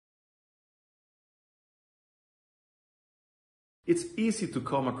It's easy to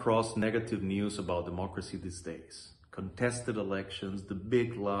come across negative news about democracy these days. Contested elections, the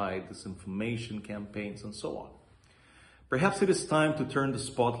big lie, disinformation campaigns, and so on. Perhaps it is time to turn the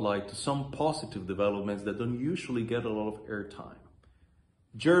spotlight to some positive developments that don't usually get a lot of airtime.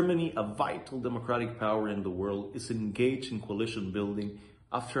 Germany, a vital democratic power in the world, is engaged in coalition building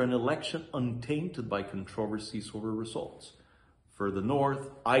after an election untainted by controversies over results. Further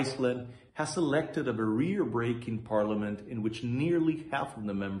north, Iceland has elected a barrier-breaking parliament in which nearly half of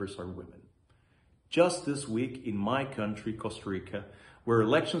the members are women. Just this week in my country, Costa Rica, where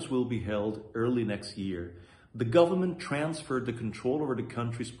elections will be held early next year, the government transferred the control over the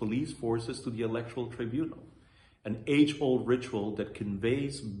country's police forces to the electoral tribunal, an age-old ritual that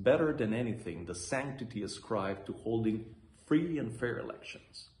conveys better than anything the sanctity ascribed to holding free and fair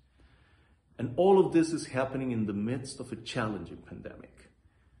elections. And all of this is happening in the midst of a challenging pandemic.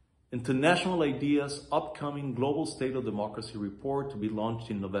 International Idea's upcoming Global State of Democracy report, to be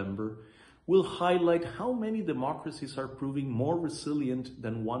launched in November, will highlight how many democracies are proving more resilient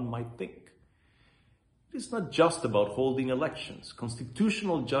than one might think. It is not just about holding elections.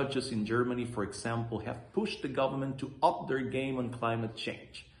 Constitutional judges in Germany, for example, have pushed the government to up their game on climate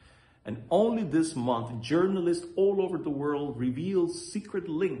change. And only this month, journalists all over the world revealed secret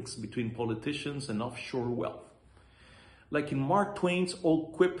links between politicians and offshore wealth. Like in Mark Twain's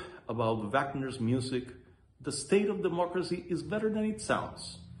old quip about Wagner's music, the state of democracy is better than it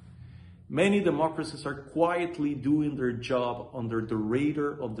sounds. Many democracies are quietly doing their job under the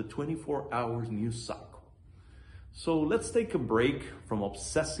radar of the 24-hour news cycle. So let's take a break from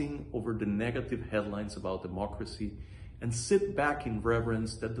obsessing over the negative headlines about democracy and sit back in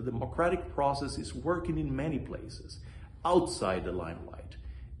reverence that the democratic process is working in many places, outside the limelight,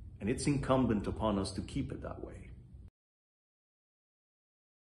 and it's incumbent upon us to keep it that way.